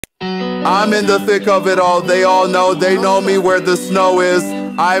I'm in the thick of it all, they all know, they know me where the snow is.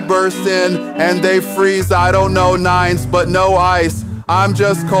 I burst in and they freeze, I don't know nines, but no ice. I'm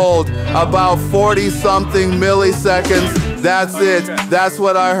just cold, about 40 something milliseconds. That's it, that's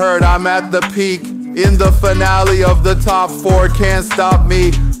what I heard, I'm at the peak. In the finale of the top 4, can't stop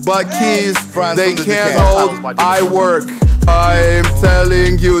me. But keys, they can't hold, I work. I'm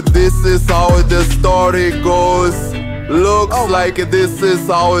telling you, this is how the story goes. Looks like this is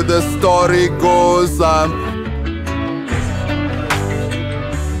how the story goes.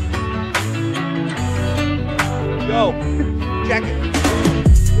 Yo, check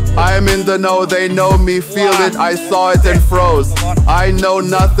it. I'm in the know, they know me, feel it, I saw it and froze. I know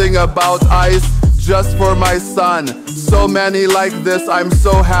nothing about ice, just for my son. So many like this, I'm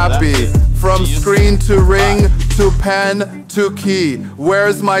so happy. From screen to ring, to pen, to key.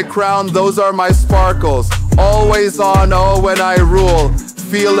 Where's my crown? Those are my sparkles. Always on, oh, when I rule.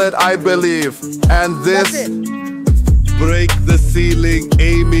 Feel it, I believe. And this, break the ceiling,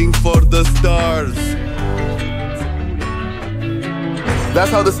 aiming for the stars. That's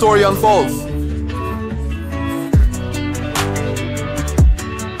how the story unfolds.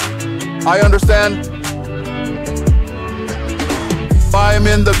 I understand. I'm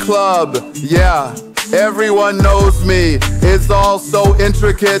in the club, yeah. Everyone knows me. It's all so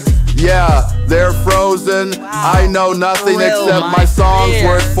intricate, yeah. They're frozen. I know nothing except my song's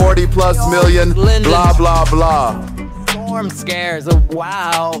worth 40 plus million. Blah blah blah. Storm scares.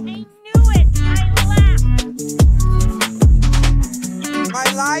 Wow. I knew it. I laughed.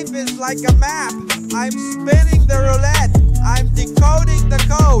 My life is like a map. I'm spinning the roulette. I'm decoding the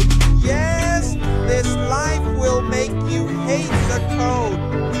code. Yes, this life will make you hate the code.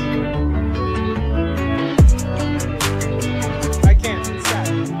 I can't, it's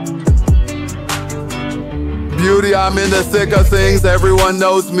sad. Beauty, I'm in the thick of things. Everyone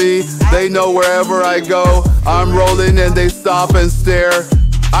knows me. They know wherever I go. I'm rolling and they stop and stare.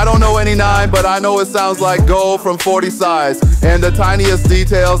 I don't know any 9, but I know it sounds like gold from 40 size. And the tiniest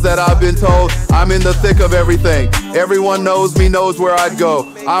details that I've been told, I'm in the thick of everything. Everyone knows me, knows where I'd go.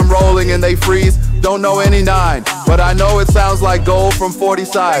 I'm rolling and they freeze, don't know any 9, but I know it sounds like gold from 40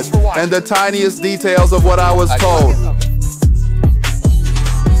 size. And the tiniest details of what I was told.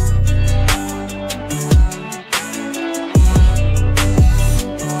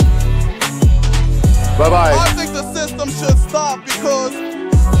 Bye-bye. I think the system should stop because